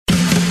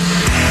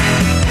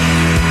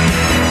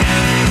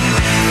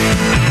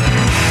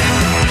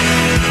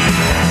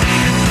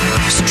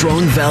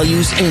Strong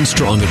values and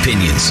strong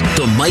opinions.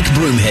 The Mike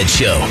Broomhead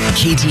Show.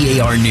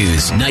 KTAR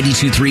News,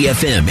 92.3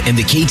 FM, and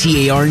the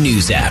KTAR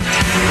News app.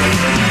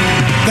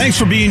 Thanks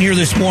for being here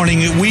this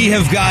morning. We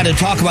have got to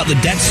talk about the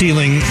debt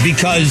ceiling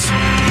because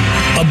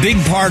a big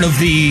part of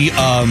the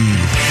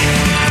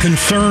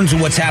concerns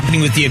of what's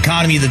happening with the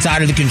economy that's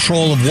out of the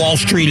control of Wall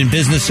Street and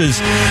businesses.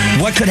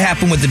 What could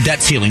happen with the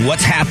debt ceiling?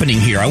 What's happening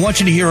here? I want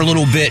you to hear a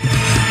little bit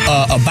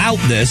about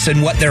this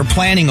and what they're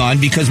planning on,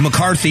 because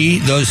McCarthy,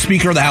 the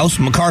Speaker of the House,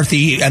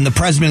 McCarthy, and the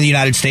President of the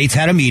United States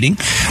had a meeting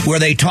where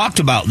they talked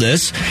about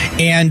this.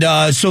 And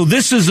so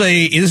this is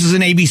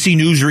an ABC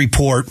News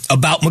report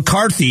about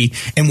McCarthy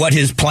and what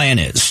his plan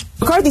is.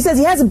 McCarthy says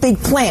he has a big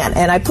plan,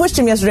 and I pushed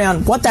him yesterday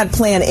on what that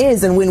plan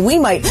is and when we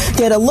might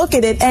get a look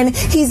at it, and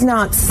he's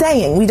not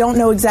saying. We don't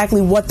know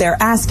exactly what they're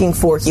asking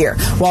for here.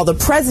 While the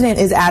president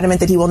is adamant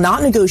that he will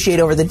not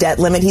negotiate over the debt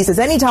limit, he says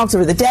any talks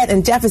over the debt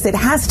and deficit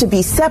has to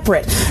be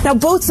separate. Now,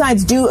 both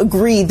sides do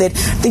agree that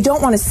they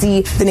don't want to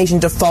see the nation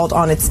default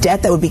on its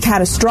debt. That would be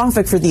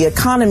catastrophic for the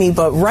economy,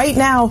 but right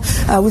now,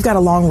 we've got a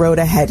long road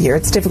ahead here.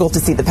 It's difficult to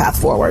see the path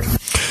forward.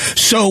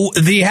 So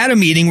they had a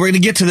meeting. We're going to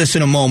get to this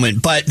in a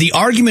moment, but the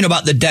argument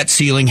about the debt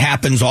ceiling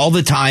happens all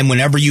the time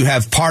whenever you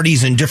have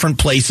parties in different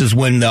places.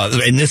 When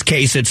in this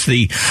case, it's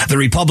the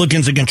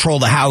Republicans that control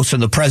the House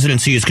and the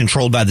presidency is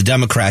controlled by the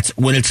Democrats.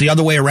 When it's the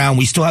other way around,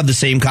 we still have the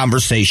same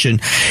conversation,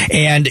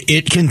 and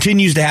it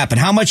continues to happen.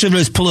 How much of it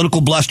is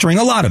political blustering?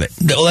 A lot of it.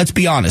 Let's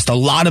be honest. A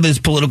lot of it is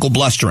political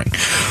blustering.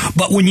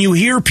 But when you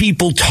hear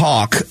people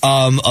talk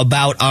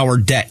about our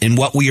debt and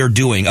what we are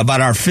doing,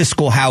 about our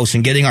fiscal house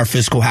and getting our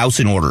fiscal house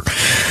in order,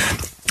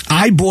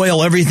 I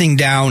boil everything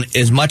down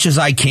as much as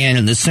I can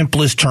in the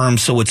simplest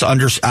terms so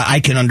I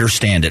can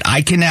understand it.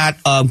 I cannot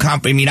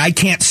I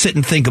can't sit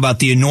and think about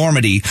the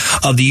enormity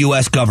of the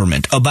U.S.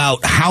 government,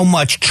 about how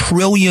much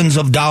trillions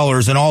of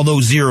dollars and all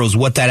those zeros,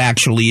 what that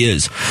actually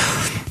is.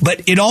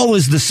 But it all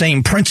is the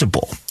same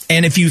principle.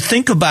 And if you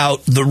think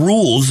about the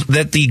rules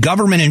that the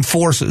government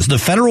enforces, the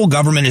federal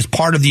government is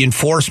part of the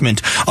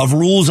enforcement of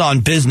rules on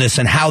business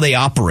and how they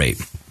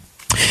operate.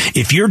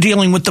 If you're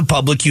dealing with the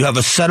public, you have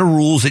a set of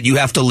rules that you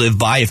have to live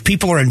by. If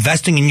people are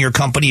investing in your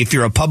company, if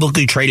you're a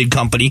publicly traded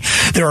company,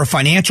 there are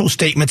financial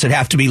statements that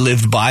have to be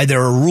lived by.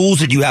 There are rules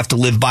that you have to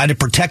live by to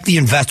protect the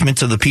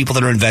investments of the people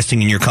that are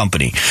investing in your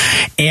company.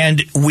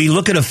 And we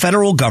look at a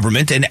federal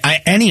government, and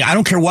I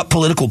don't care what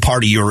political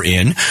party you're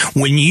in,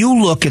 when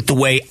you look at the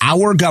way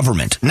our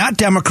government, not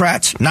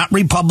Democrats, not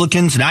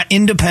Republicans, not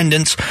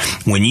independents,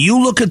 when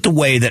you look at the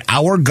way that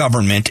our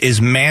government is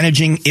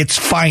managing its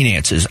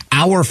finances,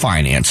 our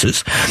finances,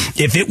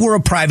 if it were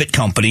a private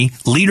company,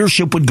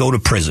 leadership would go to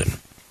prison.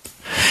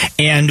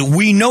 And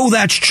we know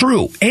that's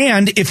true.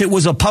 And if it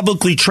was a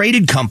publicly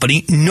traded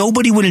company,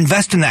 nobody would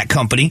invest in that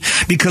company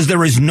because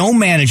there is no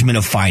management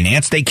of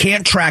finance. They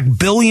can't track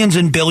billions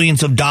and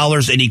billions of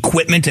dollars in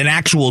equipment and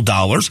actual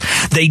dollars.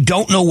 They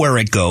don't know where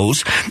it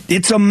goes.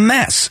 It's a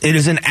mess. It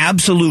is an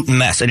absolute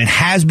mess, and it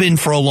has been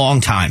for a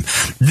long time.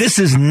 This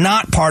is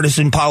not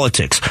partisan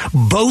politics.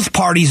 Both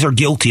parties are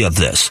guilty of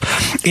this.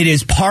 It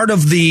is part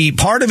of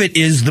it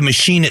is the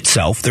machine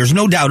itself. There's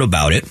no doubt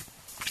about it.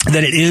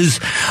 That it is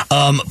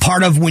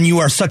part of when you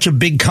are such a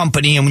big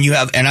company, and when you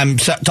have, and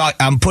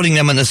I'm putting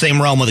them in the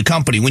same realm with a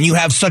company. When you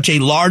have such a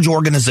large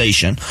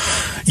organization,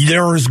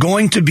 there is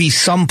going to be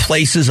some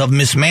places of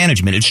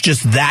mismanagement. It's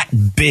just that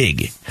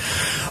big.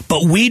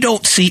 But we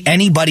don't see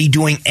anybody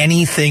doing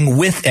anything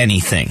with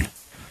anything.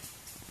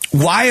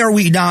 Why are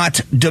we not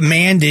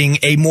demanding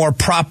a more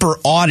proper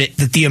audit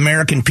that the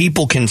American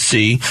people can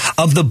see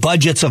of the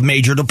budgets of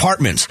major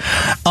departments?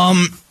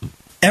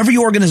 Every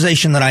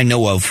organization that I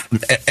know of,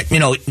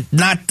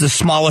 not the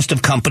smallest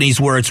of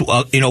companies where it's,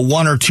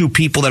 one or two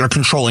people that are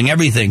controlling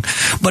everything,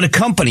 but a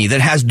company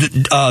that has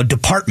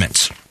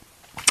departments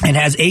and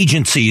has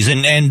agencies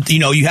and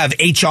you have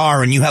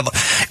HR, and you have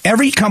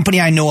every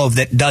company I know of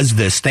that does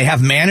this. They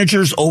have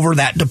managers over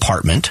that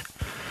department.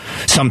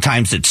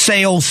 Sometimes it's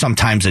sales,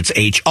 sometimes it's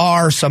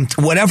HR,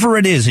 whatever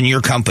it is in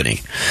your company.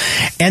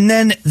 And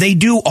then they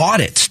do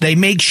audits. They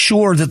make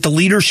sure that the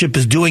leadership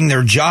is doing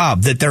their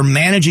job, that they're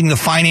managing the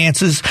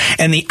finances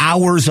and the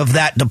hours of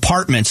that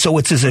department so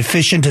it's as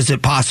efficient as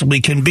it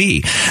possibly can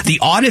be. The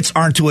audits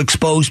aren't to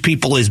expose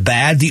people as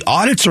bad. The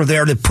audits are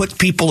there to put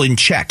people in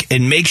check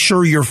and make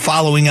sure you're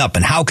following up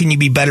and how can you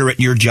be better at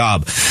your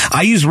job.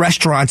 I use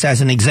restaurants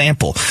as an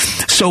example.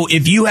 So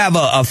if you have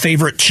a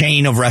favorite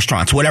chain of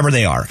restaurants, whatever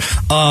they are,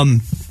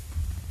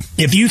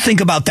 if you think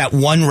about that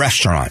one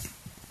restaurant,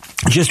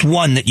 just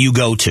one that you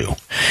go to,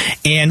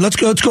 and let's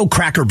go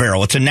Cracker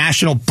Barrel. It's a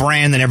national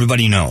brand that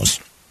everybody knows.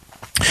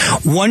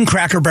 One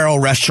Cracker Barrel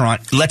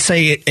restaurant, let's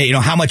say,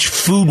 how much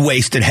food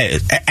waste it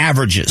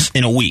averages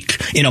in a week,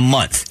 in a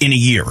month, in a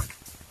year.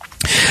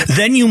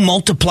 Then you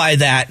multiply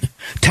that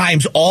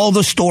times all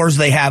the stores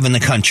they have in the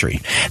country.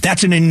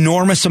 That's an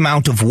enormous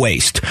amount of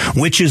waste,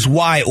 which is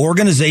why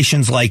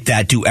organizations like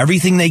that do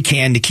everything they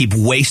can to keep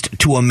waste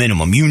to a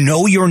minimum. You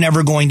know you're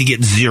never going to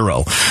get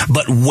zero,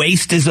 but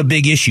waste is a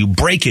big issue.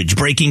 Breakage,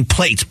 breaking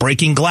plates,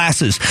 breaking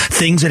glasses,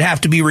 things that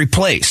have to be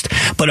replaced.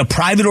 But a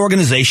private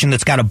organization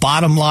that's got a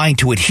bottom line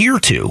to adhere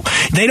to,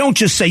 they don't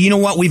just say, you know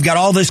what, we've got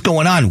all this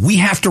going on, we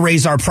have to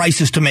raise our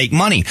prices to make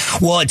money.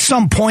 Well, at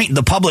some point,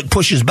 the public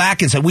pushes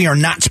back and says, we are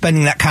not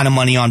spending that kind of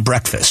money on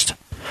breakfast.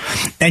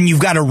 And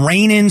you've got to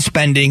rein in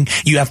spending,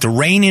 you have to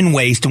rein in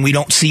waste, and we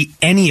don't see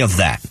any of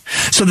that.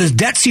 So this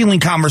debt ceiling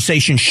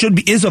conversation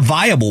is a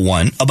viable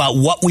one about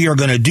what we are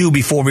going to do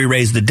before we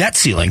raise the debt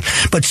ceiling.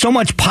 But so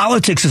much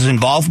politics is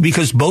involved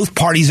because both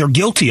parties are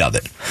guilty of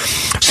it.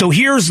 So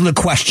here's the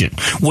question.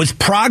 Was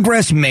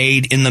progress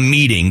made in the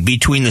meeting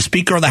between the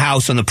Speaker of the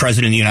House and the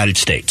President of the United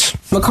States?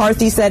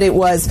 McCarthy said it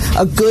was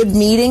a good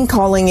meeting,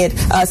 calling it,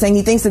 saying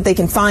he thinks that they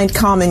can find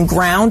common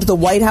ground. The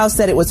White House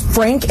said it was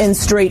frank and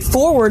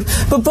straightforward,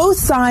 but both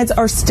sides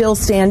are still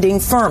standing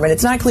firm, and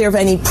it's not clear if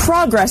any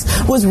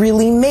progress was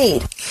really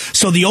made.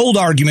 So the old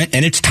argument,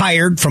 and it's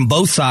tired from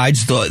both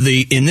sides,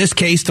 in this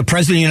case, the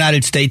President of the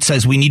United States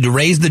says we need to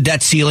raise the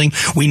debt ceiling,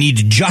 we need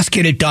to just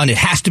get it done, it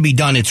has to be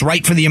done, it's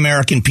right for the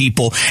American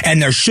people,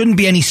 and there shouldn't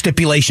be any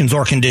stipulations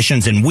or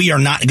conditions, and we are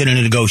not going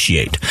to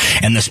negotiate.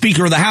 And the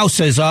Speaker of the House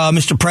says,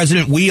 Mr.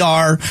 President, we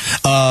are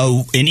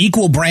an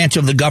equal branch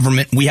of the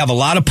government, we have a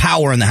lot of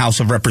power in the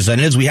House of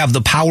Representatives, we have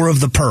the power of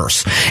the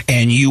purse,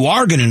 and you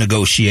are going to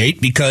negotiate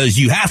because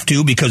you have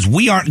to, because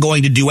we aren't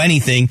going to do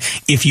anything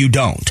if you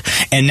don't.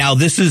 And now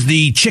this is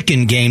the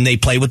chicken game they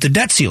play with the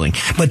debt ceiling.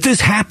 But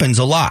this happens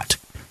a lot.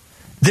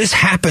 This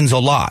happens a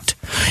lot.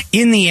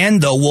 In the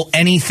end, though, will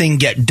anything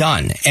get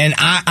done? And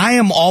I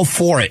am all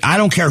for it. I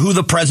don't care who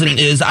the president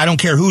is. I don't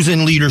care who's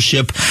in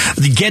leadership.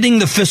 Getting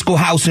the fiscal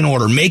house in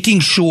order, making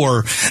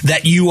sure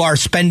that you are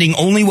spending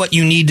only what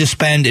you need to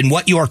spend and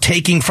what you are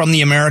taking from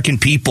the American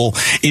people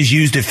is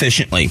used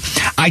efficiently.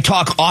 I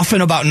talk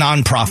often about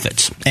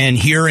nonprofits, and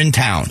here in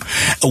town,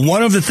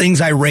 one of the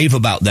things I rave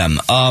about them,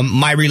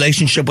 my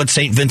relationship with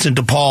St. Vincent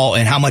de Paul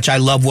and how much I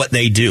love what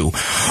they do.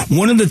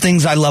 One of the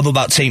things I love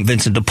about St.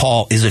 Vincent de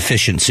Paul is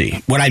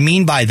efficiency. What I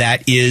mean by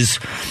that is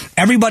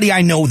everybody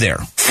I know there,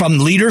 from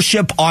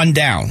leadership on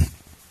down,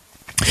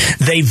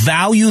 they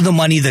value the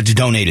money that's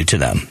donated to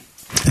them.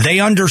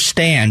 They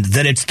understand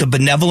that it's the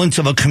benevolence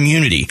of a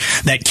community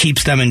that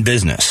keeps them in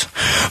business.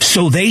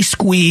 So they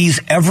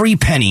squeeze every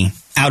penny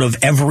out of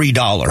every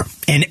dollar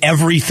in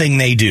everything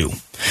they do.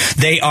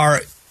 They are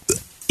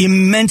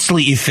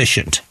immensely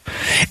efficient.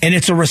 And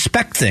it's a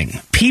respect thing.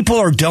 People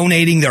are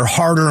donating their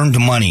hard-earned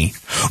money.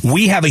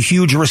 We have a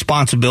huge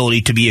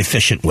responsibility to be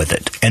efficient with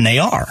it. And they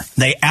are.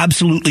 They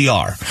absolutely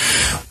are.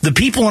 The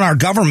people in our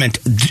government,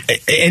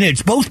 and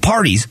it's both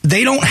parties,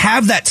 they don't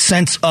have that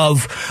sense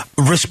of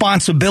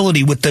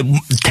responsibility with the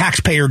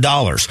taxpayer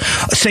dollars.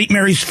 St.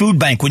 Mary's Food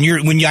Bank,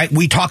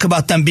 we talk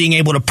about them being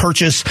able to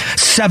purchase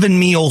 7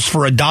 meals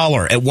for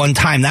 $1 at one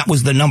time. That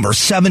was the number,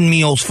 7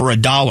 meals for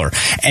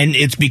 $1. And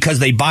it's because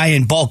they buy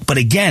in bulk. But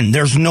again,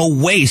 there's no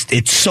waste.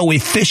 It's so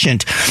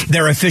efficient.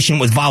 They're efficient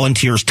with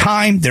volunteers'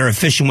 time. They're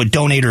efficient with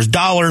donators'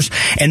 dollars.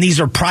 And these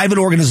are private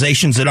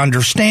organizations that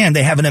understand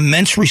they have an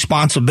immense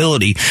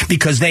responsibility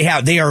because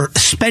they are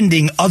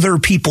spending other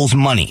people's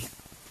money.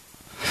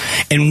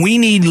 And we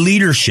need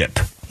leadership.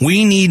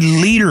 We need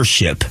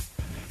leadership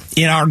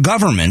in our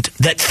government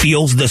that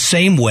feels the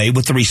same way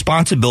with the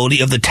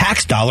responsibility of the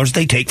tax dollars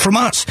they take from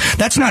us.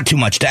 That's not too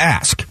much to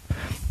ask.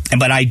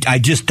 But I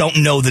just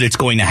don't know that it's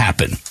going to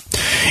happen.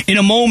 In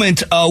a moment,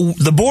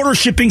 the border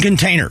shipping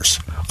containers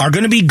are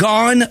going to be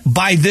gone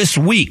by this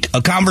week.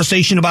 A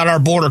conversation about our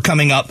border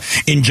coming up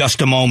in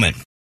just a moment.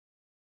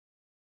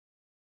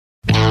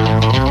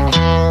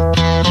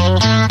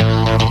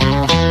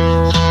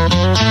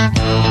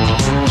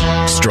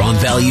 Strong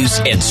values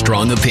and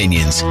strong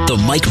opinions.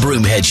 The Mike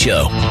Broomhead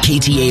Show.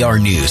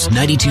 KTAR News,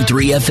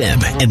 92.3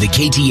 FM, and the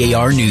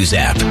KTAR News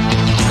app.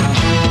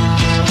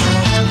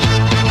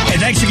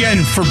 Thanks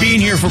again for being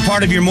here for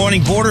part of your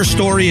morning. Border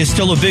story is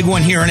still a big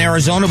one here in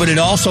Arizona, but it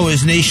also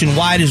is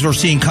nationwide as we're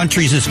seeing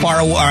cities as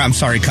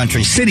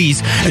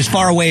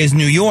far away as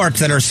New York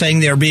that are saying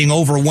they're being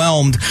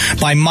overwhelmed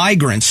by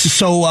migrants.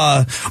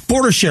 So,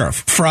 Border Sheriff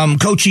from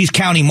Cochise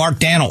County, Mark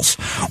Daniels,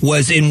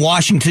 was in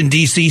Washington,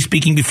 D.C.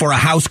 speaking before a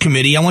House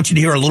committee. I want you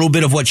to hear a little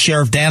bit of what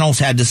Sheriff Daniels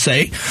had to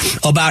say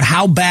about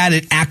how bad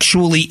it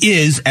actually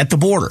is at the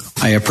border.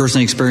 I have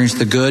personally experienced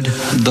the good,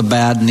 the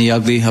bad, and the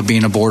ugly of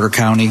being a border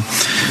county.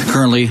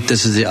 Currently,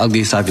 this is the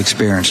ugliest I've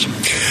experienced.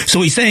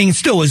 So he's saying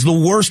still is the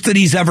worst that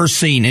he's ever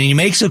seen. And he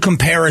makes a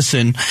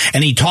comparison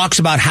and he talks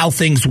about how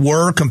things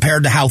were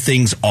compared to how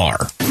things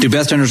are. To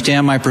best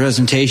understand my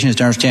presentation is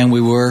to understand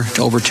we were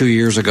over 2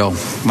 years ago.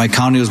 My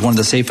county was one of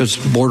the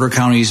safest border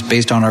counties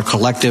based on our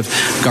collective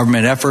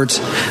government efforts,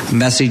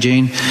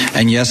 messaging,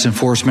 and yes,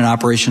 enforcement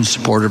operations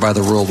supported by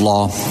the rule of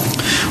law.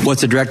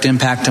 What's the direct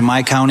impact to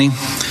my county?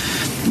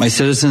 My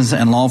citizens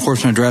and law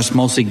enforcement address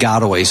mostly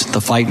gotaways,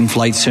 the fight and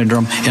flight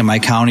syndrome in my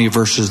county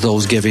versus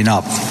those giving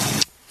up.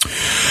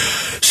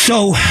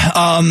 So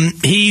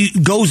he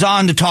goes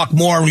on to talk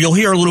more, and you'll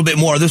hear a little bit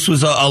more. This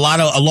was a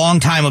long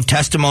time of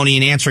testimony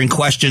and answering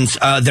questions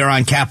there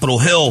on Capitol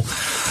Hill.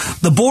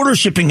 The border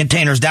shipping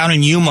containers down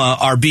in Yuma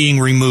are being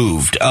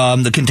removed.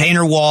 The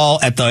container wall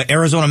at the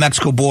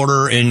Arizona-Mexico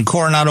border in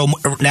Coronado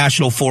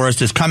National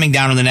Forest is coming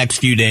down in the next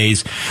few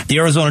days. The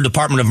Arizona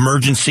Department of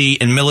Emergency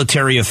and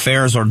Military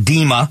Affairs, or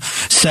DEMA,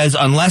 says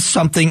unless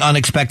something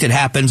unexpected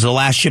happens, the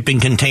last shipping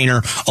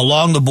container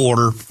along the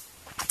border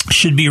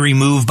should be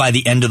removed by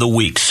the end of the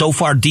week. So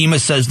far, DEMA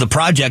says the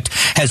project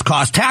has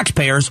cost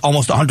taxpayers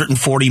almost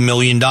 $140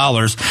 million.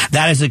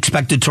 That is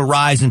expected to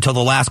rise until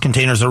the last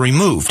containers are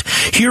removed.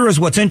 Here is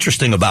what's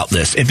interesting about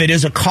this. If it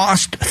is a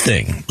cost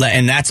thing,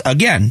 and that's,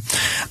 again,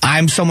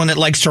 I'm someone that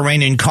likes to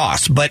rein in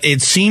costs, but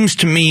it seems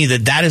to me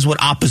that is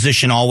what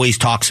opposition always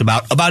talks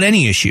about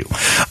any issue.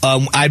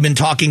 I've been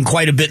talking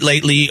quite a bit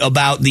lately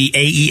about the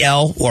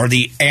AEL, or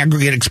the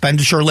aggregate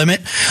expenditure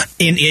limit,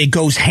 and it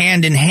goes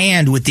hand in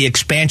hand with the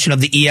expansion of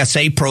the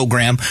ESA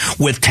program,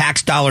 with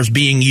tax dollars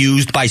being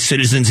used by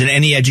citizens in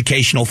any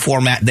educational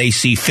format they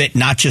see fit,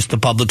 not just the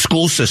public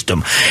school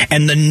system.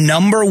 And the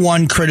number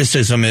one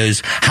criticism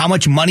is how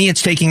much money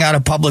it's taking out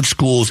of public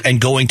schools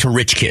and going to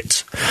rich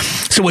kids.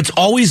 So it's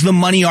always the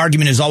money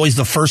argument is always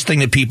the first thing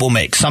that people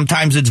make.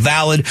 Sometimes it's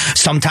valid,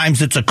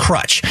 sometimes it's a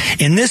crutch.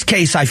 In this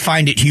case, I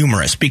find it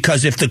humorous,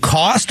 because if the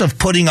cost of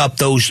putting up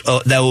those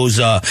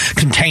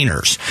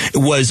containers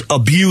was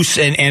abuse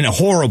and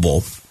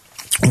horrible,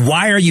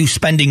 why are you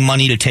spending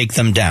money to take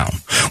them down?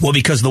 Well,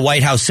 because the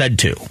White House said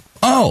to.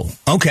 Oh,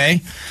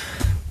 okay.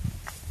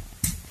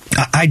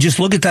 I just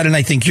look at that and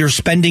I think you're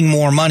spending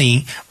more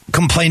money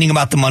complaining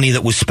about the money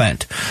that was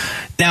spent.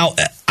 Now,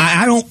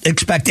 I don't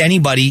expect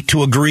anybody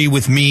to agree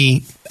with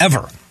me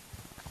ever.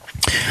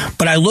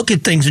 But I look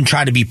at things and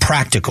try to be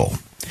practical.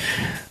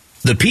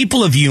 The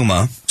people of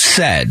Yuma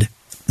said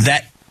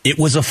that it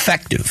was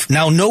effective.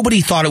 Now, nobody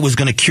thought it was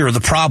going to cure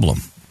the problem,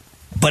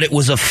 but it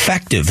was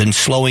effective in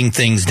slowing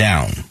things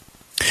down.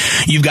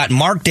 You've got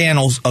Mark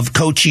Daniels of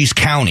Cochise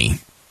County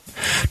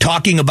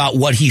talking about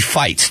what he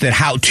fights, that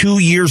how 2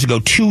 years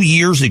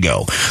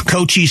ago,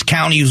 Cochise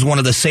County was one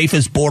of the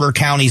safest border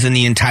counties in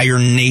the entire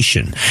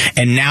nation.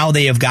 And now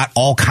they have got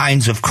all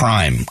kinds of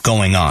crime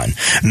going on.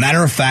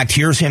 Matter of fact,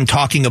 here's him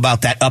talking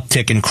about that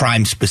uptick in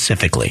crime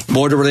specifically.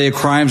 Border-related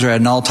crimes are at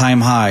an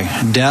all-time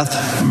high.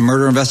 Death,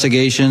 murder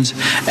investigations,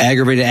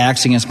 aggravated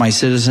acts against my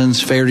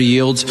citizens, failure to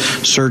yields,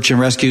 search and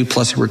rescue,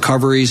 plus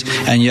recoveries,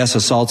 and yes,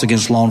 assaults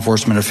against law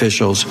enforcement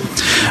officials.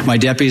 My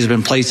deputies have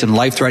been placed in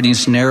life-threatening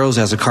scenarios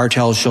as a cartels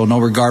show no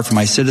regard for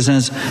my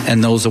citizens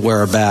and those that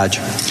wear a badge.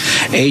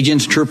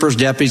 Agents, troopers,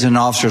 deputies, and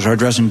officers are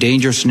addressing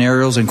dangerous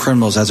scenarios and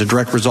criminals as a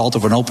direct result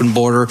of an open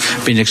border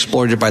being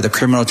exploited by the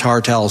criminal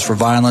cartels for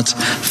violence,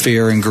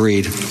 fear, and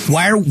greed.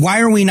 Why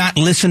are we not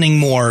listening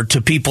more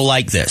to people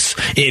like this?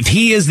 If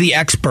he is the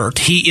expert,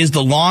 he is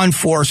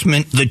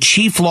the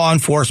chief law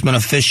enforcement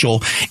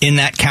official in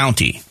that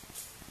county.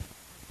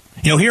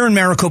 You know, here in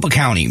Maricopa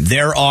County,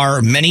 there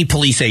are many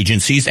police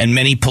agencies and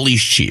many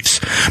police chiefs.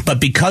 But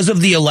because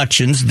of the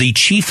elections, the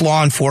chief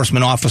law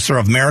enforcement officer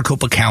of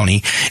Maricopa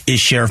County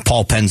is Sheriff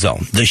Paul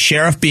Penzone. The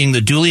sheriff being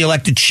the duly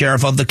elected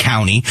sheriff of the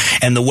county,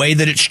 and the way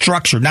that it's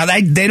structured. Now,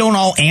 they don't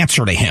all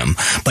answer to him,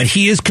 but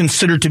he is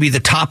considered to be the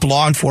top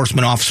law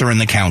enforcement officer in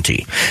the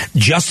county,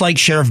 just like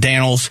Sheriff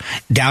Daniels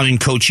down in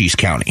Cochise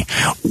County.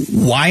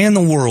 Why in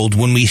the world,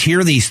 when we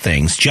hear these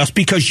things, just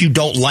because you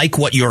don't like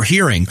what you're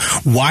hearing,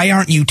 why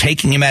aren't you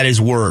taking him at his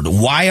word?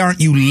 Why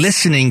aren't you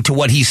listening to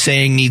what he's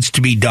saying needs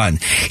to be done?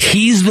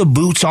 He's the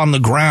boots on the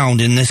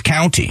ground in this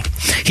county.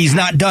 He's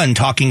not done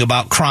talking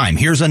about crime.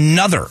 Here's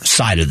another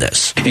side of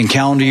this. In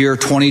calendar year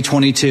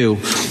 2022,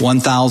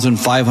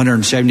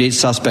 1,578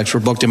 suspects were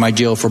booked in my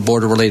jail for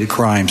border-related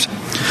crimes.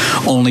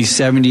 Only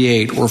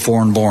 78 were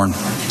foreign-born.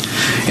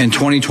 In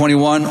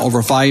 2021,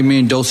 over 5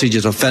 million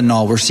dosages of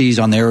fentanyl were seized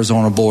on the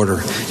Arizona border.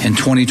 In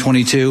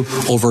 2022,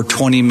 over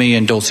 20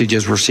 million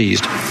dosages were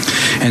seized.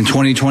 In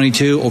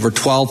 2022, over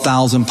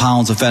 12,000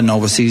 pounds of fentanyl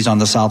was seized on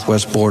the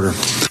southwest border.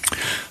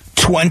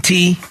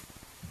 20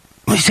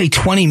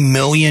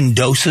 million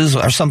doses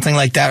or something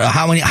like that?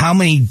 How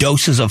many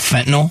doses of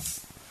fentanyl?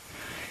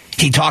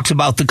 He talks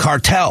about the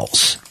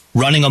cartels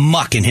running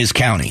amok in his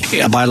county.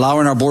 By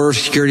allowing our border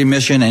security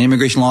mission and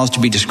immigration laws to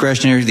be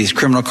discretionary, these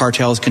criminal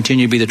cartels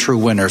continue to be the true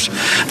winners.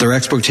 Their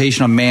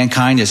exploitation of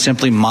mankind is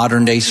simply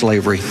modern-day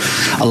slavery,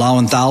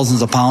 allowing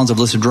thousands of pounds of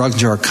illicit drugs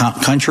into our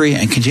country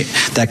and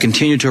that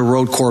continue to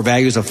erode core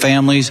values of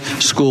families,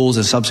 schools,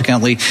 and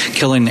subsequently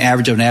killing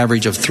an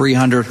average of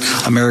 300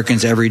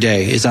 Americans every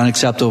day is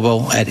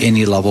unacceptable at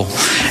any level.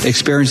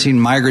 Experiencing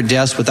migrant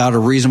deaths without a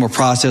reasonable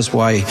process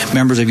why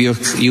members of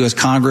U.S.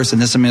 Congress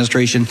and this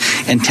administration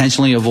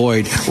intentionally avoid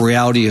avoid.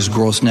 Reality is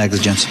gross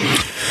negligence.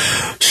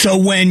 So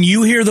when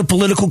you hear the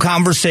political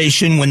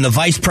conversation, when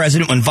Vice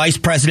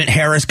President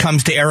Harris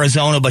comes to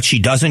Arizona, but she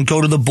doesn't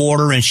go to the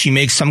border and she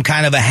makes some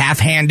kind of a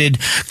half-handed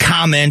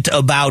comment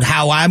about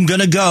how I'm going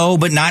to go,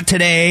 but not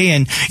today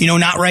and,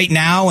 not right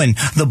now. And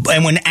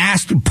when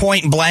asked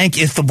point blank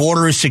if the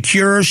border is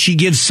secure, she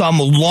gives some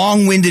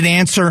long-winded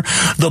answer.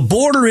 The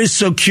border is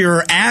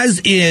secure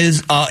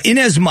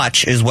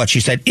inasmuch is what she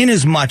said,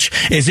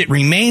 inasmuch as it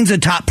remains a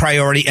top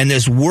priority, and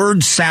this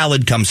word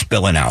salad comes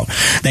spilling out.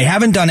 They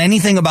haven't done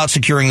anything about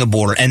securing the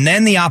border. And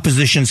then the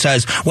opposition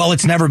says, well,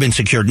 it's never been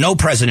secured. No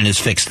president has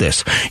fixed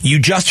this. You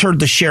just heard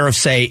the sheriff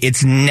say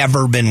it's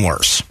never been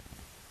worse.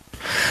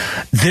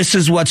 This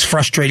is what's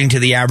frustrating to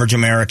the average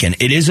American.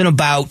 It isn't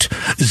about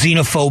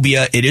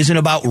xenophobia. It isn't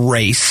about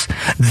race.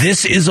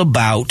 This is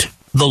about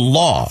the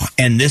law,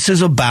 and this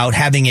is about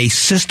having a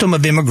system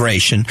of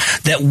immigration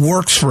that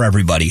works for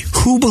everybody.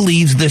 Who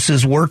believes this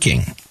is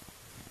working?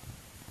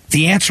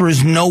 The answer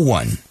is no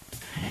one.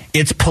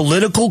 It's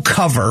political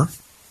cover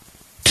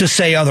to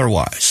say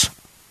otherwise.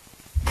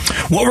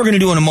 What we're going to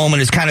do in a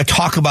moment is kind of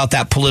talk about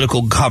that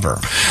political cover.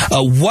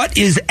 What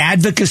is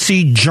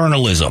advocacy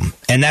journalism?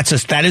 And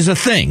that is a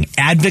thing,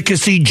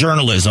 advocacy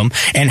journalism.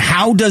 And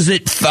how does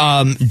it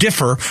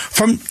differ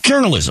from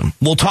journalism?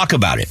 We'll talk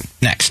about it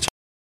next.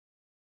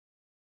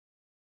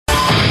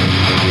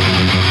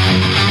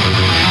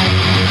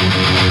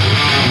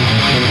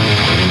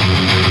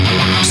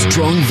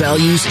 Strong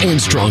values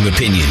and strong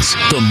opinions.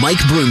 The Mike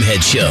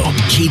Broomhead Show.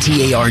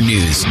 KTAR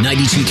News,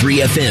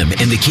 92.3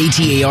 FM, and the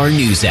KTAR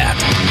News app.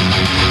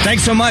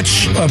 Thanks so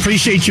much.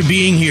 Appreciate you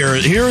being here.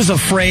 Here is a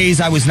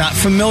phrase I was not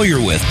familiar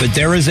with, but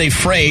there is a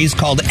phrase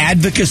called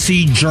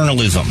advocacy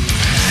journalism.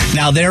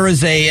 Now, there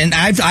is and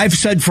I've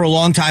said for a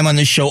long time on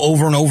this show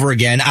over and over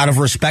again, out of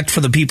respect for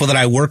the people that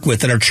I work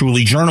with that are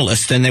truly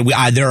journalists, and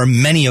there are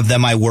many of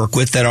them I work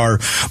with that are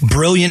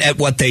brilliant at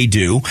what they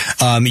do.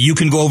 You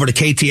can go over to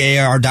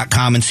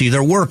KTAR.com and see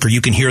their work, or you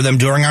can hear them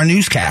during our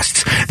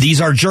newscasts. These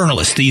are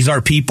journalists. These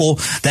are people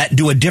that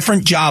do a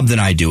different job than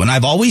I do. And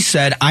I've always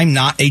said I'm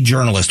not a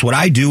journalist. What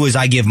I do is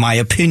I give my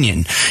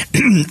opinion.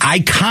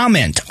 I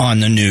comment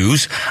on the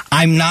news.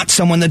 I'm not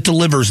someone that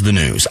delivers the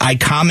news. I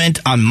comment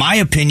on my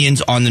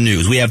opinions on the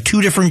news. We have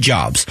two different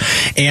jobs,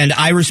 and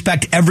I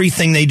respect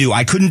everything they do.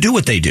 I couldn't do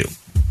what they do.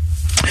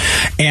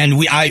 And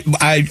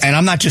and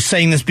I'm not just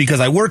saying this because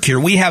I work here.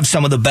 We have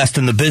some of the best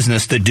in the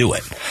business that do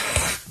it.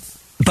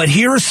 But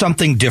here is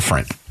something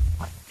different.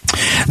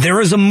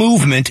 There is a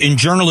movement in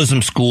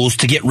journalism schools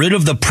to get rid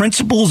of the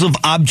principles of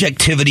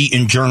objectivity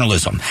in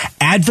journalism.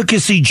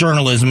 Advocacy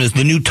journalism is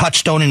the new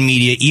touchstone in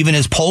media, even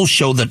as polls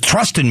show that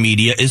trust in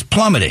media is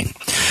plummeting.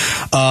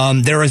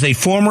 There is a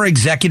former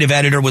executive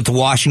editor with the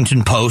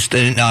Washington Post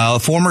and a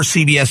former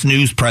CBS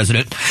News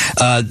president.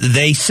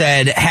 They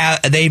said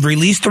they've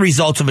released the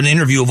results of an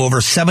interview of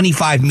over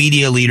 75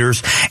 media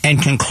leaders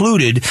and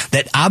concluded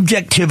that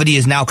objectivity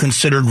is now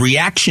considered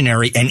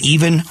reactionary and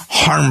even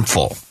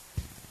harmful.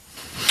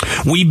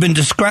 We've been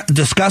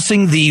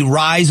discussing the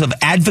rise of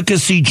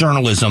advocacy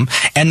journalism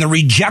and the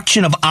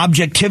rejection of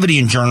objectivity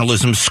in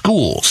journalism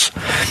schools.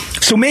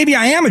 So maybe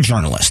I am a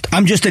journalist.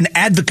 I'm just an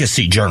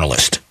advocacy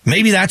journalist.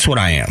 Maybe that's what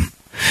I am.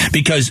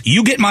 Because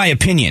you get my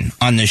opinion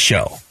on this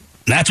show.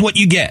 That's what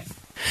you get.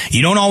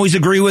 You don't always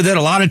agree with it.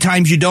 A lot of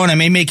times you don't. I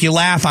may make you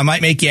laugh. I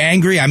might make you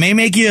angry. I may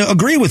make you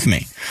agree with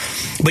me.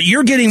 But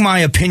you're getting my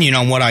opinion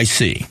on what I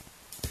see.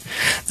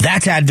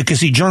 That's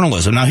advocacy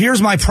journalism. Now,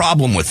 here's my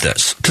problem with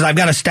this, because I've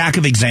got a stack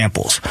of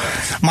examples.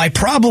 My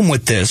problem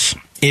with this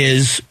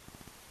is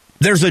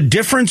there's a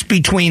difference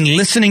between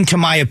listening to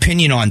my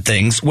opinion on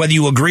things, whether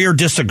you agree or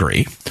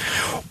disagree,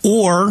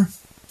 or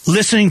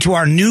listening to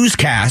our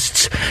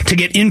newscasts to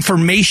get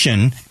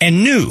information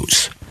and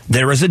news.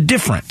 There is a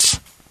difference.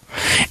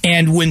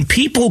 And when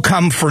people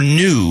come for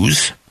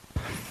news,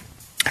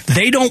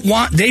 they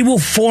will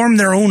form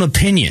their own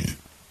opinion.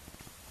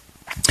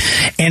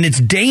 And it's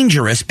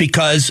dangerous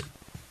because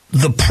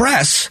the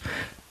press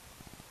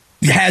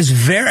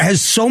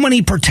has so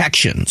many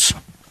protections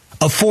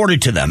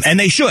afforded to them, and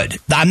they should.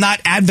 I'm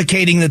not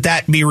advocating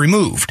that be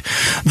removed.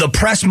 The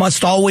press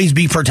must always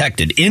be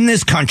protected. In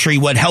this country,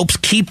 what helps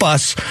keep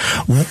us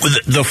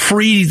the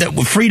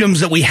freedoms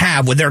that we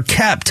have, they're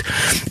kept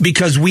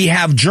because we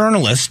have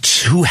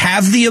journalists who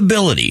have the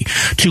ability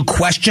to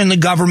question the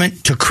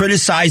government, to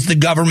criticize the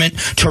government,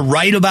 to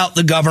write about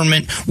the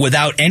government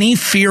without any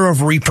fear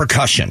of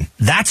repercussion.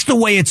 That's the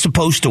way it's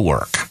supposed to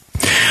work.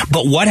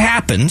 But what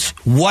happens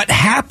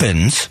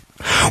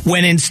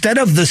when instead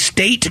of the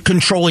state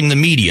controlling the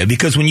media,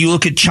 because when you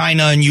look at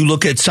China and you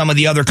look at some of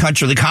the other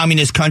countries, the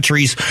communist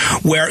countries,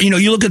 where,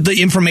 you look at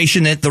the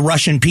information that the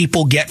Russian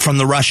people get from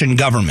the Russian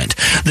government,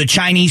 the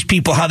Chinese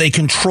people, how they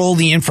control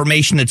the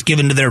information that's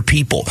given to their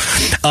people,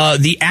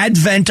 the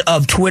advent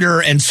of Twitter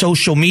and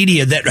social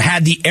media that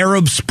had the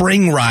Arab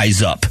Spring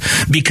rise up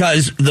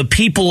because the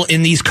people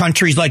in these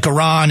countries like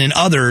Iran and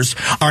others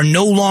are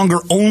no longer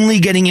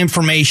only getting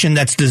information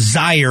that's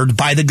desired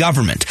by the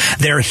government.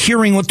 They're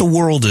hearing what the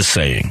world is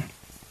saying.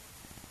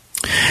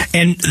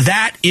 And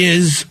that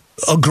is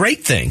a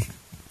great thing.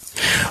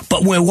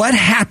 But what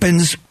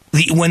happens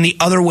when the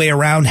other way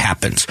around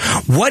happens?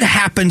 What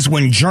happens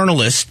when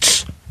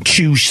journalists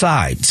choose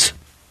sides?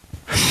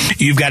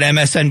 You've got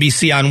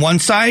MSNBC on one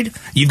side,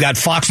 you've got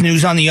Fox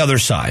News on the other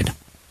side.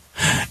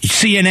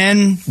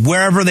 CNN,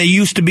 wherever they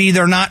used to be,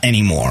 they're not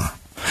anymore.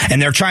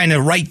 And they're trying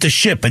to right the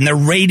ship, and their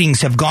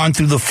ratings have gone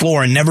through the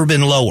floor and never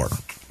been lower.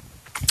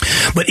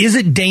 But is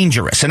it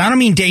dangerous? And I don't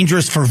mean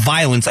dangerous for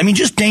violence. I mean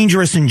just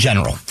dangerous in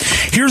general.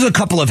 Here's a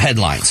couple of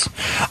headlines.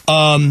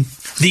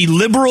 The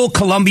liberal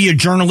Columbia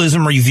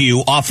Journalism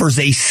Review offers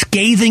a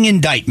scathing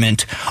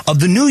indictment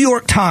of the New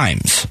York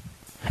Times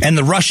and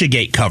the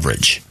Russiagate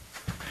coverage.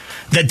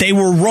 That they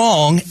were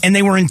wrong, and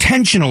they were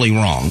intentionally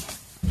wrong.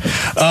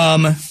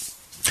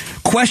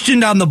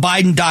 Questioned on the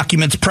Biden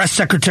documents, press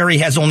secretary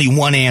has only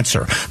one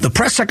answer. The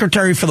press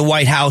secretary for the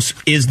White House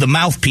is the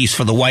mouthpiece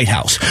for the White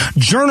House.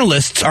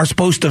 Journalists are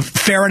supposed to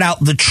ferret out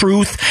the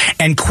truth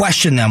and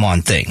question them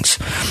on things.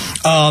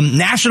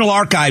 National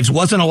Archives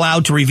wasn't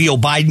allowed to reveal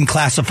Biden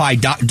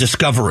classified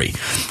discovery.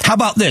 How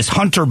about this?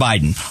 Hunter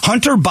Biden.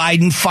 Hunter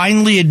Biden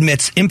finally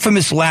admits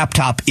infamous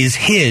laptop is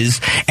his,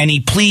 and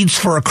he pleads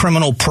for a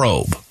criminal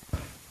probe.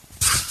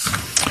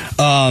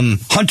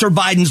 Hunter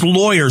Biden's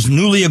lawyer's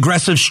newly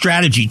aggressive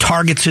strategy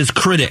targets his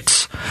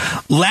critics.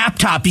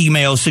 Laptop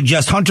emails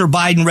suggest Hunter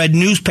Biden read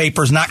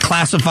newspapers, not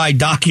classified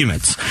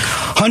documents.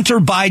 Hunter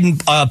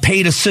Biden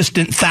paid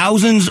assistant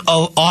thousands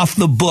off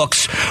the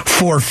books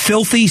for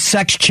filthy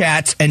sex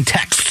chats and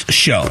texts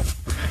show.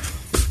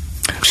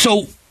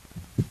 So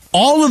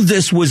all of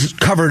this was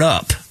covered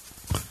up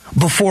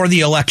before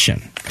the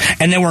election.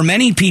 And there were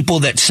many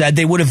people that said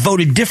they would have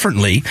voted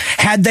differently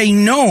had they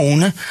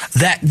known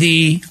that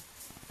the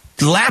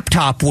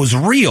laptop was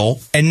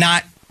real and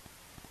not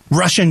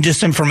Russian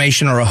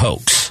disinformation or a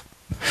hoax.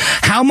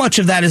 How much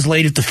of that is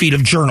laid at the feet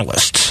of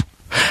journalists?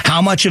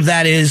 How much of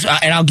that is,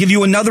 and I'll give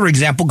you another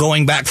example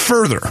going back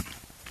further.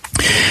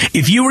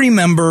 If you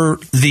remember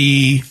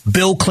the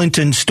Bill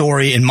Clinton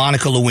story and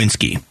Monica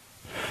Lewinsky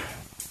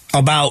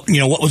about,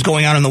 what was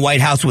going on in the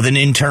White House with an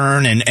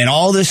intern and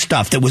all this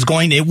stuff that was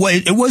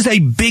it was a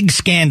big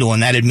scandal in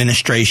that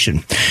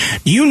administration.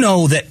 You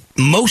know that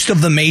most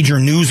of the major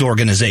news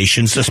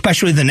organizations,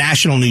 especially the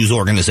national news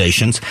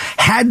organizations,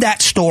 had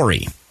that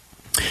story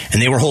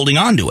and they were holding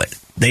on to it.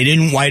 They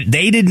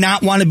did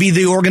not want to be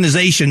the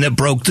organization that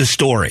broke the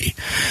story.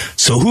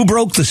 So who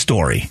broke the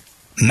story?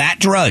 Matt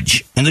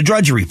Drudge and the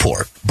Drudge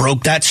Report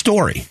broke that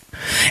story.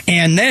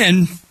 And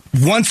then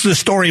once the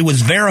story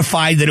was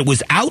verified that it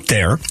was out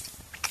there,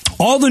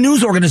 all the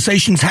news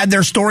organizations had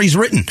their stories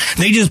written.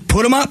 They just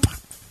put them up.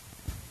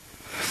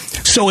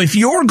 So if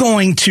you're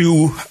going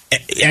to,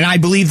 and I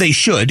believe they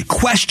should,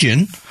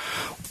 question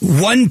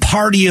one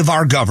party of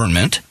our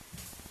government,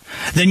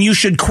 then you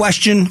should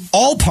question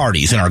all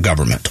parties in our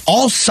government,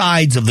 all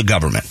sides of the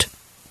government.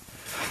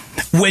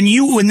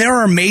 When there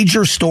are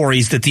major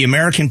stories that the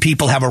American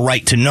people have a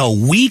right to know,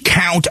 we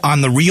count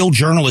on the real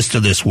journalists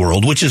of this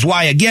world, which is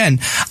why, again,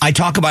 I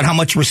talk about how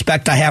much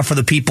respect I have for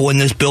the people in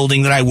this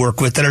building that I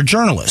work with that are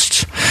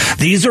journalists.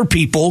 These are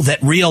people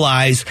that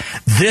realize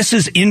this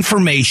is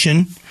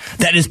information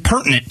that is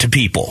pertinent to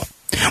people,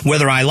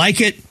 whether I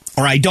like it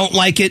or I don't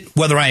like it,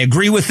 whether I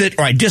agree with it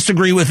or I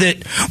disagree with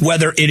it,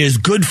 whether it is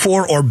good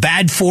for or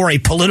bad for a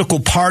political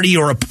party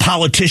or a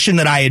politician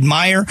that I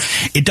admire,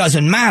 it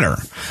doesn't matter.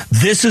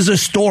 This is a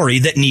story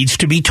that needs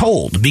to be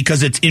told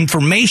because it's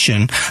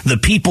information the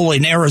people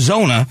in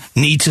Arizona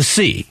need to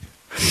see.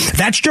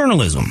 That's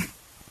journalism.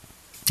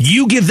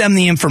 You give them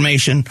the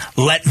information,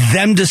 let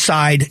them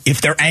decide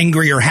if they're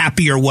angry or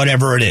happy or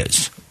whatever it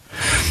is.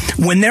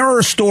 When there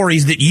are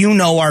stories that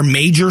are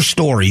major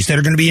stories that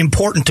are going to be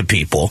important to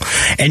people,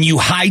 and you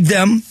hide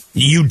them,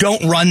 you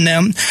don't run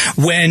them,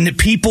 when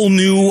people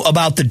knew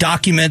about the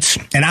documents,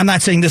 and I'm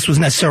not saying this was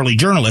necessarily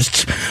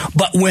journalists,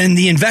 but when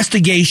the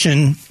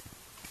investigation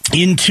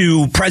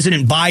into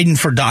President Biden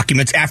for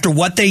documents after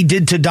what they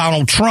did to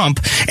Donald Trump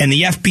and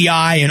the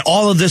FBI and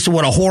all of this,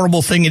 what a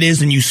horrible thing it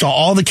is. And you saw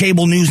all the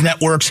cable news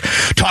networks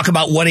talk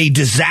about what a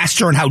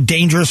disaster and how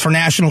dangerous for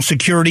national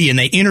security. And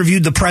they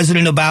interviewed the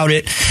president about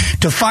it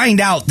to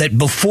find out that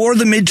before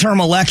the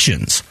midterm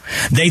elections,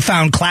 they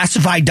found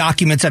classified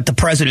documents at the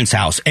president's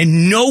house.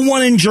 And no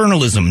one in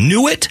journalism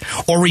knew it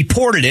or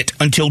reported it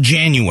until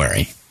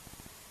January.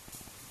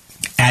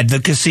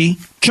 Advocacy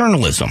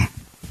journalism.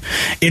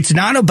 It's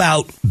not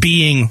about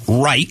being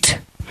right.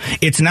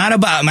 It's not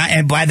about,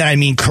 and by that I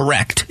mean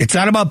correct. It's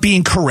not about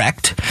being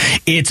correct.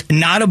 It's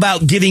not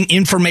about giving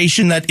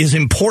information that is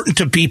important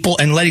to people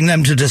and letting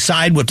them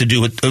decide what to do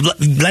with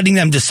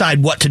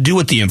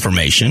the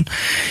information.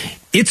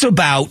 It's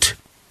about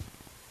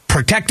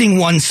protecting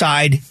one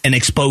side and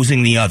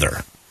exposing the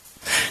other.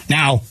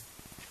 Now,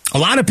 A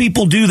lot of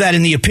people do that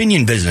in the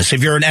opinion business.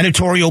 If you're an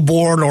editorial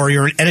board or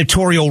you're an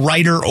editorial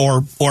writer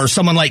or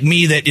someone like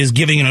me that is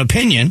giving an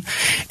opinion,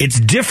 it's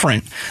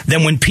different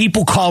than when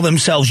people call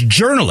themselves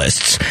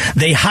journalists.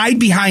 They hide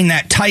behind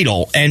that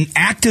title and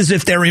act as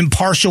if they're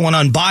impartial and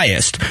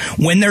unbiased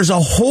when there's a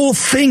whole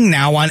thing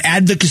now on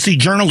advocacy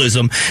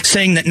journalism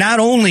saying that not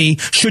only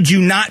should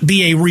you not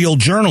be a real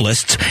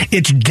journalist,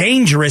 it's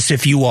dangerous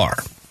if you are.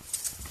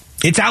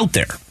 It's out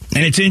there,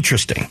 and it's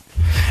interesting.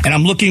 And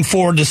I'm looking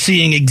forward to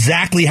seeing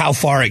exactly how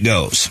far it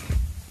goes.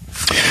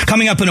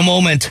 Coming up in a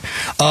moment,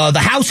 the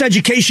House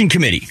Education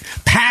Committee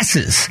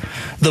passes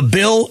the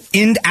bill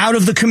out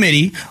of the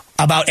committee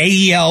about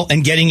AEL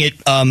and getting it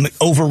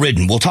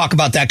overridden. We'll talk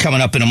about that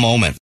coming up in a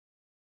moment.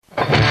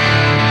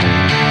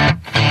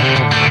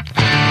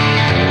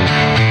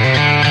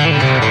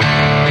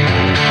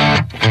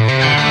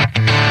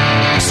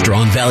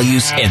 Strong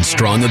values and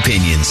strong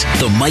opinions.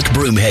 The Mike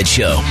Broomhead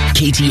Show.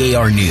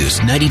 KTAR News,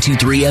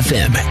 92.3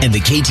 FM, and the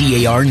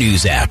KTAR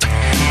News app.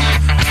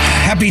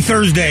 Happy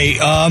Thursday.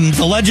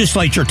 The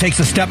legislature takes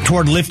a step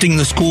toward lifting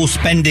the school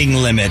spending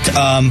limit.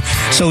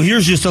 So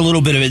here's just a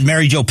little bit of it.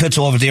 Mary Jo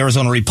Pitzel over at the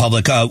Arizona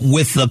Republic.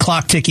 With the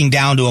clock ticking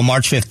down to a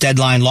March 5th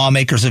deadline,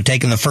 lawmakers have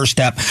taken the first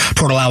step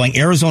toward allowing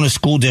Arizona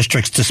school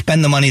districts to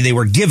spend the money they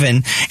were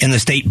given in the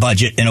state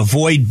budget and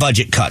avoid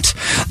budget cuts.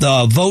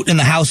 The vote in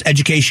the House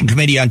Education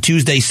Committee on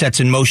Tuesday sets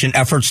in motion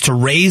efforts to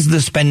raise the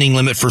spending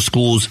limit for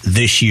schools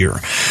this year.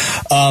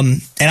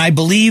 And I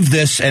believe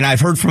this, and I've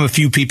heard from a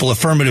few people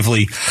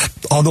affirmatively,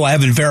 although I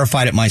haven't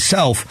verified it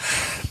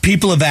myself.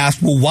 People have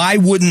asked, well, why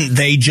wouldn't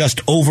they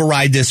just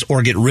override this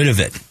or get rid of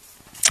it?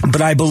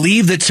 But I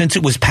believe that since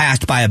it was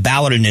passed by a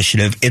ballot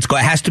initiative, it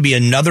has to be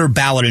another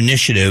ballot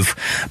initiative,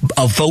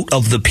 a vote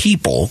of the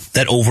people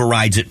that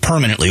overrides it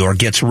permanently or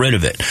gets rid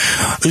of it.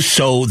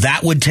 So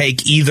that would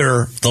take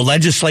either the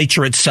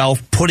legislature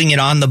itself putting it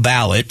on the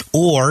ballot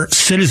or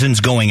citizens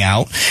going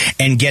out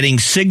and getting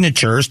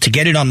signatures to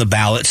get it on the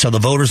ballot so the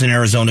voters in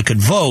Arizona could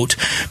vote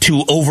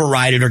to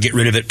override it or get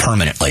rid of it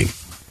permanently.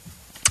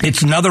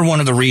 It's another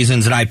one of the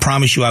reasons, and I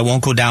promise you I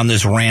won't go down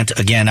this rant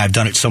again, I've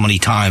done it so many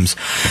times,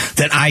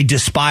 that I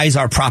despise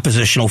our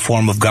propositional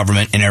form of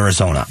government in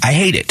Arizona. I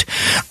hate it.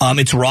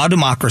 It's raw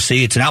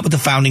democracy. It's not what the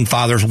founding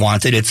fathers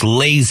wanted. It's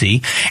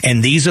lazy,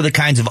 and these are the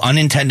kinds of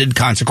unintended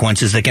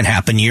consequences that can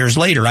happen years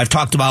later. I've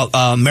talked about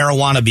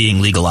marijuana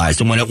being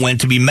legalized and when it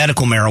went to be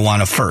medical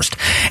marijuana first.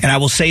 And I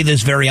will say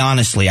this very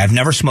honestly. I've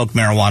never smoked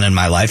marijuana in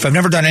my life. I've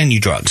never done any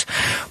drugs.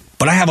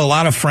 But I have a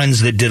lot of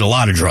friends that did a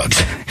lot of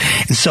drugs.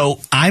 And so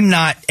I'm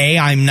not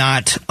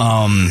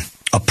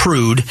a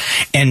prude,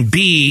 and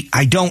B,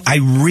 I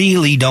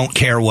really don't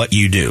care what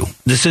you do.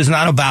 This is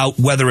not about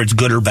whether it's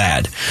good or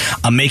bad.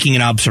 I'm making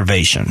an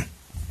observation.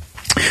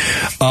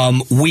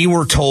 We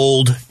were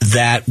told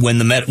that when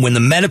the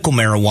medical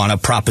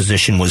marijuana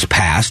proposition was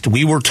passed,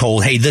 we were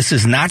told, hey, this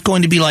is not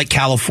going to be like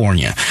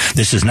California.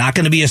 This is not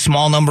going to be a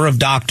small number of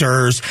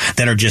doctors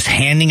that are just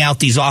handing out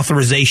these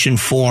authorization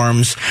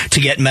forms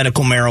to get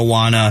medical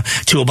marijuana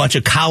to a bunch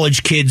of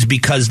college kids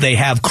because they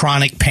have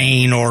chronic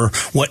pain or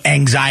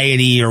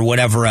anxiety or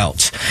whatever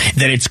else.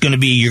 That it's going to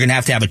be, you're going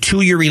to have a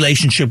 2-year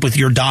relationship with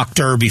your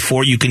doctor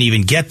before you can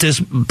even get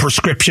this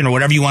prescription or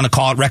whatever you want to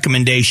call it,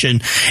 recommendation.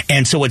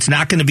 And so it's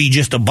not going to be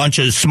just a bunch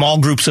of small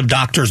groups of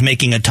doctors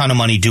making a ton of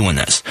money doing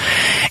this.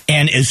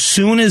 And as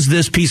soon as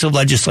this piece of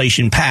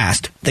legislation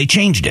passed, they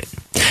changed it.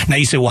 Now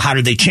you say, well, how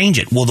did they change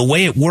it? Well, the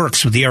way it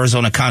works with the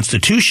Arizona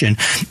Constitution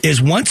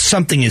is once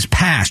something is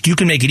passed, you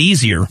can make it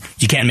easier.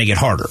 You can't make it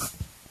harder.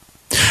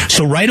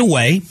 So right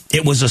away,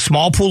 it was a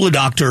small pool of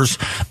doctors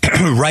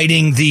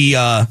writing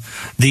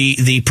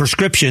the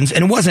prescriptions,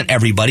 and it wasn't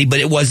everybody, but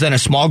it was then a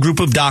small group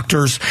of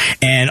doctors,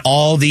 and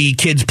all the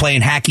kids playing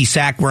hacky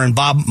sack wearing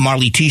Bob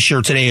Marley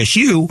T-shirts at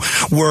ASU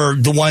were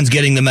the ones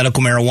getting the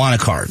medical marijuana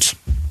cards.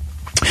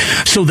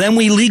 So then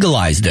we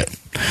legalized it.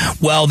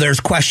 Well,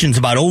 there's questions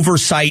about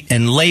oversight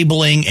and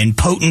labeling and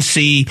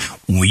potency.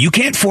 Well, you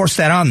can't force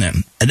that on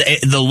them.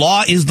 The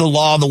law is the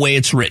law the way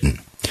it's written.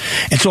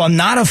 And so I'm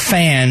not a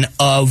fan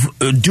of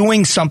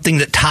doing something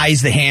that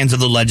ties the hands of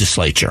the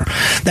legislature.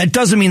 That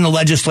doesn't mean the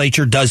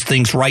legislature does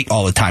things right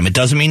all the time. It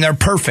doesn't mean they're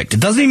perfect. It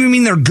doesn't even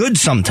mean they're good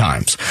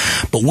sometimes.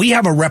 But we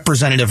have a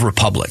representative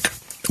republic.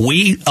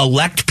 We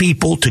elect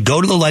people to go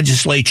to the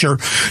legislature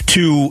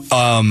to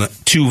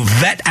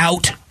vet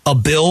out a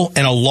bill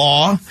and a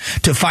law,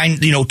 to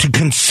find, to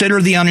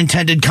consider the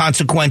unintended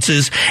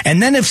consequences.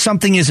 And then if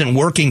something isn't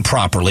working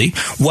properly,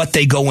 what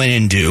they go in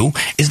and do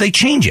is they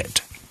change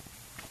it.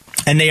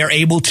 And they are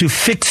able to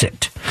fix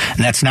it. And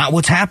that's not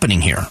what's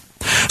happening here.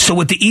 So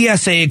with the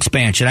ESA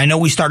expansion, I know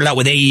we started out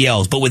with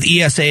AELs, but with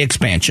ESA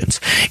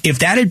expansions, if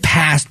that had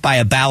passed by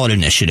a ballot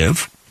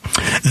initiative,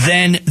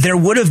 then there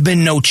would have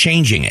been no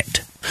changing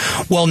it.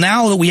 Well,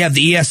 now that we have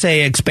the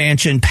ESA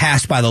expansion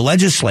passed by the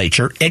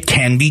legislature, it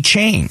can be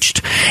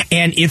changed.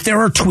 And if there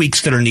are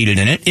tweaks that are needed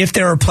in it, if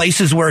there are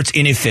places where it's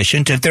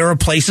inefficient, if there are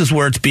places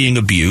where it's being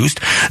abused,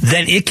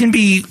 then it can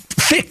be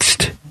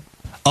fixed.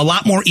 A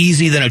lot more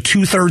easy than a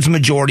 2/3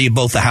 majority of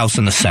both the House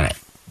and the Senate.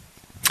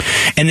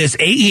 And this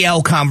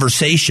AEL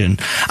conversation,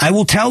 I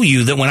will tell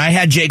you that when I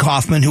had Jake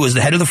Hoffman, who was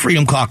the head of the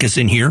Freedom Caucus,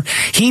 in here,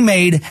 he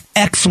made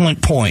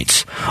excellent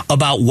points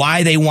about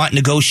why they want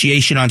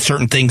negotiation on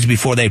certain things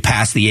before they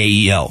pass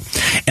the AEL.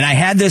 And I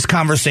had this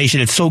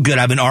conversation. It's so good.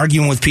 I've been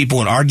arguing with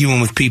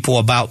people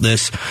about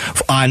this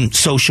on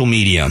social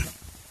media.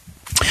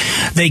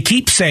 They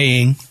keep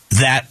saying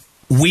that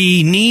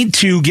we need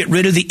to get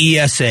rid of the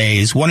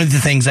ESAs. One of the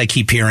things I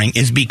keep hearing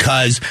is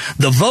because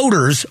the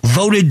voters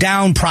voted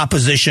down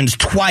propositions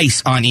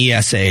twice on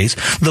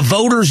ESAs. The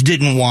voters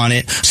didn't want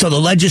it, so the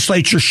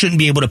legislature shouldn't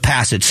be able to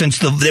pass it.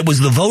 Since it was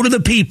the vote of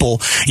the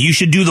people, you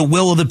should do the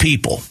will of the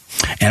people.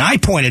 And I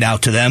pointed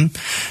out to them,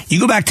 you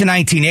go back to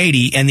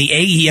 1980 and the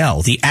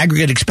AEL, the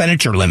aggregate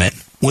expenditure limit,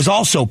 was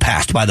also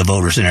passed by the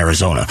voters in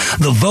Arizona.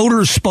 The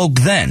voters spoke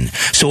then.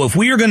 So if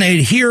we are going to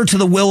adhere to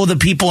the will of the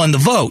people and the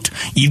vote,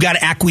 you've got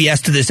to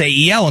acquiesce to this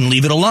AEL and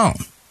leave it alone.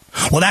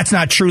 Well, that's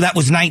not true. That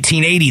was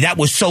 1980. That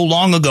was so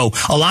long ago.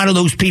 A lot of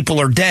those people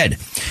are dead.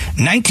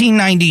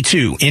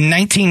 1992,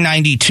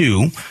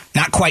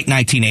 not quite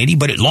 1980,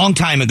 but a long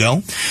time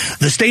ago,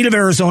 the state of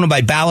Arizona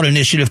by ballot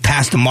initiative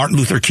passed the Martin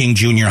Luther King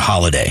Jr.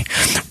 holiday.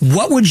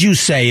 What would you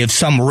say if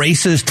some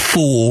racist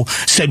fool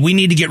said we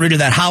need to get rid of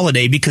that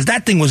holiday because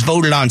that thing was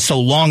voted on so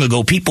long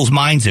ago, people's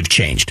minds have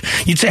changed?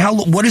 You'd say,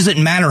 what does it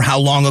matter how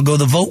long ago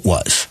the vote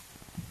was?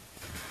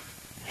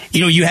 You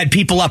know, you had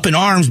people up in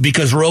arms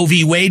because Roe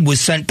v. Wade was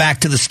sent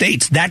back to the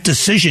states. That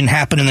decision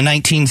happened in the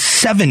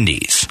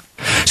 1970s.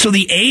 So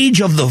the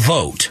age of the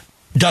vote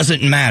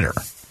doesn't matter.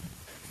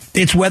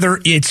 It's whether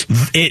it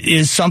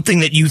is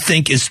something that you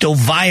think is still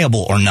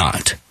viable or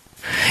not.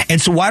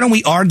 And so why don't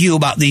we argue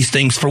about these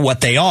things for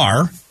what they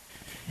are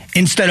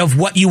instead of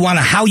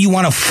how you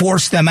want to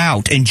force them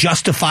out and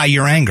justify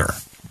your anger?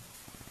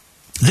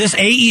 This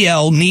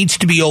AEL needs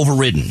to be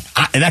overridden.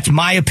 That's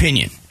my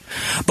opinion.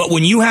 But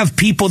when you have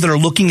people that are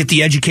looking at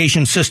the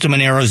education system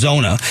in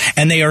Arizona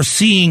and they are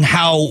seeing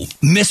how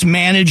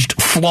mismanaged,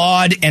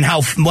 flawed, and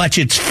how much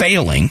it's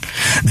failing,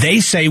 they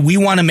say we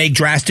want to make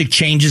drastic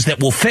changes that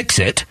will fix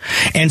it.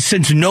 And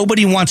since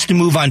nobody wants to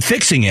move on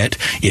fixing it,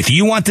 if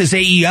you want this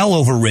AEL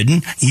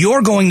overridden,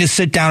 you're going to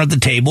sit down at the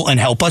table and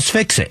help us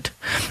fix it.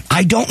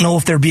 I don't know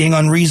if they're being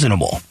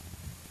unreasonable.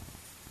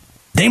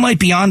 They might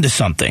be onto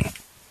something.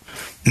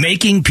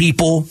 Making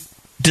people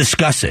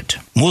discuss it.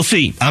 We'll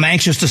see. I'm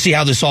anxious to see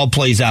how this all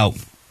plays out.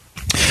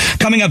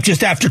 Coming up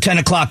just after 10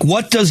 o'clock,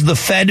 what does the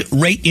Fed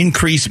rate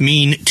increase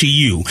mean to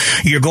you?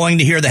 You're going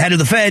to hear the head of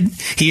the Fed.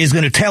 He is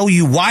going to tell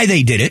you why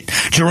they did it.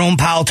 Jerome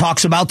Powell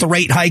talks about the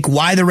rate hike,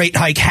 why the rate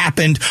hike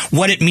happened,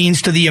 what it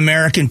means to the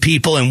American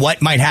people, and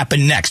what might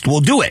happen next. We'll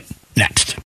do it next.